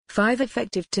5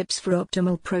 effective tips for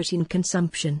optimal protein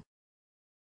consumption.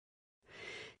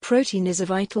 Protein is a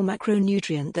vital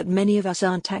macronutrient that many of us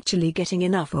aren't actually getting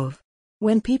enough of.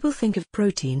 When people think of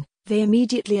protein, they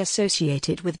immediately associate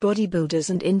it with bodybuilders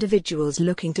and individuals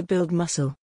looking to build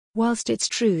muscle. Whilst it's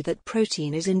true that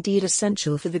protein is indeed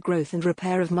essential for the growth and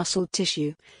repair of muscle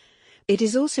tissue, it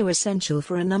is also essential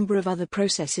for a number of other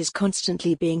processes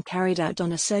constantly being carried out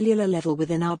on a cellular level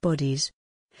within our bodies.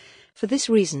 For this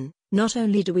reason, not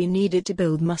only do we need it to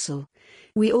build muscle,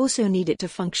 we also need it to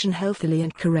function healthily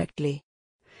and correctly.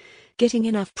 Getting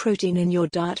enough protein in your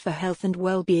diet for health and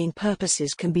well-being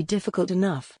purposes can be difficult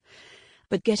enough,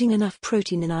 but getting enough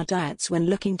protein in our diets when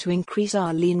looking to increase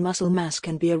our lean muscle mass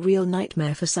can be a real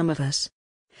nightmare for some of us.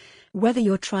 Whether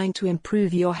you're trying to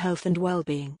improve your health and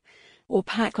well-being, or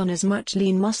pack on as much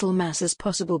lean muscle mass as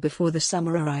possible before the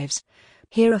summer arrives,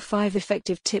 here are 5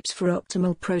 effective tips for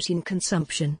optimal protein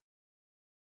consumption.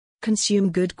 Consume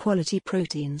good quality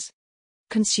proteins.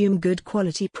 Consume good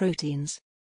quality proteins.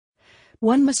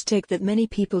 One mistake that many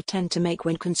people tend to make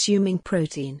when consuming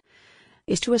protein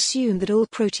is to assume that all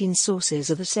protein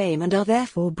sources are the same and are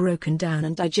therefore broken down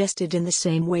and digested in the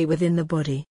same way within the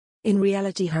body. In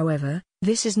reality, however,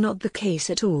 this is not the case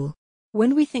at all.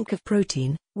 When we think of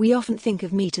protein, we often think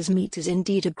of meat as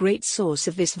indeed a great source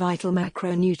of this vital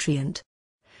macronutrient.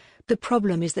 The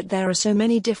problem is that there are so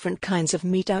many different kinds of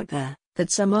meat out there, that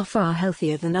some are far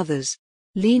healthier than others.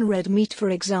 Lean red meat, for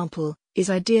example, is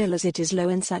ideal as it is low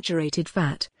in saturated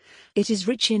fat. It is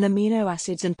rich in amino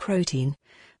acids and protein,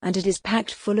 and it is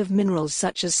packed full of minerals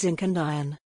such as zinc and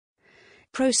iron.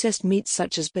 Processed meats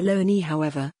such as bologna,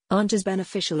 however, aren't as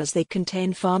beneficial as they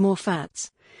contain far more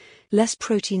fats, less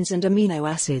proteins and amino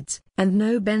acids, and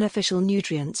no beneficial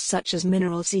nutrients such as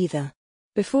minerals either.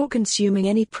 Before consuming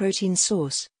any protein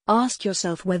source, ask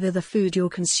yourself whether the food you're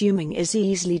consuming is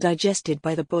easily digested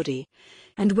by the body,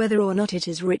 and whether or not it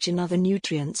is rich in other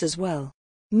nutrients as well.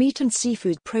 Meat and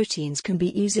seafood proteins can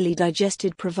be easily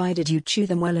digested provided you chew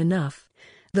them well enough,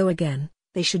 though again,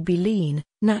 they should be lean,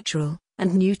 natural,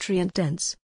 and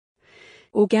nutrient-dense.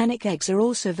 Organic eggs are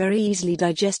also very easily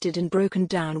digested and broken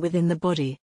down within the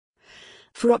body.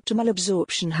 For optimal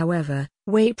absorption, however,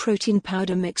 whey protein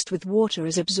powder mixed with water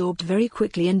is absorbed very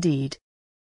quickly indeed.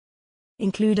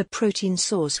 Include a protein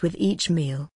source with each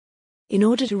meal. In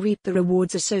order to reap the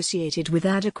rewards associated with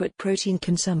adequate protein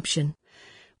consumption,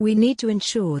 we need to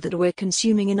ensure that we're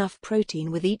consuming enough protein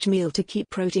with each meal to keep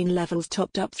protein levels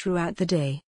topped up throughout the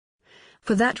day.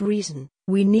 For that reason,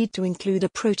 we need to include a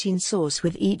protein source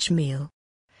with each meal.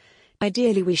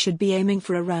 Ideally, we should be aiming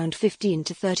for around 15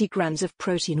 to 30 grams of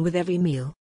protein with every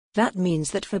meal. That means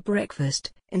that for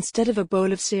breakfast, instead of a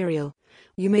bowl of cereal,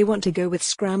 you may want to go with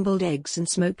scrambled eggs and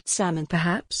smoked salmon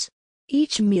perhaps.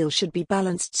 Each meal should be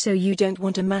balanced, so you don't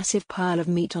want a massive pile of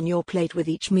meat on your plate with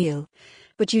each meal,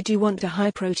 but you do want a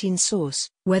high protein source,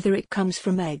 whether it comes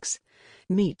from eggs,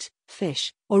 meat,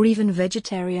 fish, or even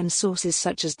vegetarian sources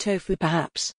such as tofu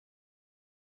perhaps.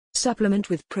 Supplement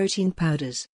with protein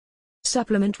powders.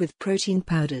 Supplement with protein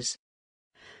powders.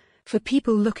 For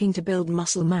people looking to build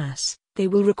muscle mass, they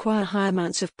will require high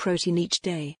amounts of protein each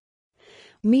day.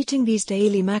 Meeting these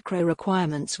daily macro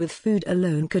requirements with food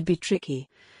alone could be tricky,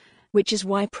 which is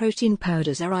why protein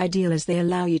powders are ideal as they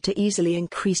allow you to easily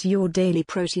increase your daily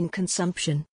protein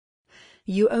consumption.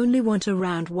 You only want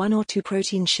around 1 or 2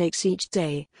 protein shakes each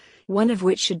day, one of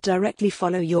which should directly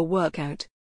follow your workout.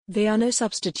 They are no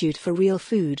substitute for real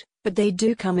food, but they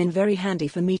do come in very handy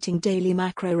for meeting daily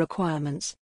macro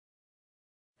requirements.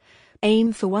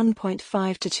 Aim for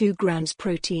 1.5 to 2 grams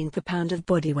protein per pound of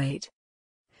body weight.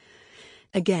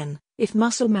 Again, if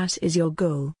muscle mass is your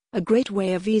goal, a great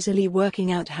way of easily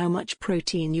working out how much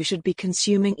protein you should be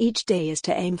consuming each day is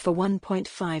to aim for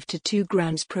 1.5 to 2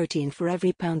 grams protein for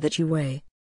every pound that you weigh.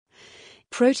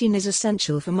 Protein is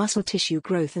essential for muscle tissue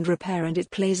growth and repair, and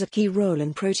it plays a key role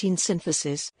in protein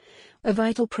synthesis, a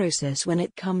vital process when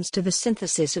it comes to the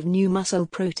synthesis of new muscle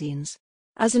proteins.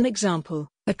 As an example,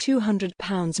 a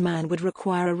 200-pound man would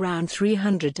require around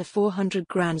 300 to 400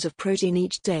 grams of protein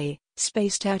each day,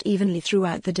 spaced out evenly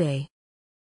throughout the day.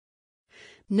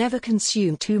 Never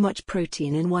consume too much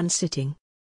protein in one sitting.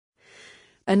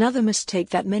 Another mistake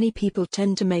that many people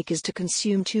tend to make is to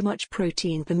consume too much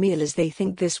protein per meal, as they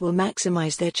think this will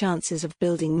maximize their chances of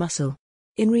building muscle.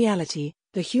 In reality,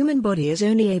 the human body is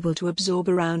only able to absorb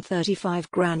around 35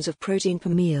 grams of protein per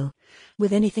meal,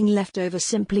 with anything left over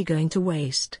simply going to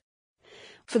waste.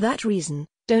 For that reason,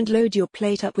 don't load your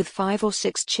plate up with 5 or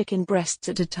 6 chicken breasts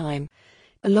at a time,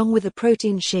 along with a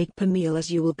protein shake per meal,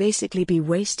 as you will basically be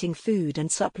wasting food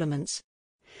and supplements.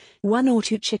 1 or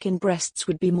 2 chicken breasts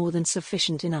would be more than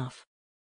sufficient enough.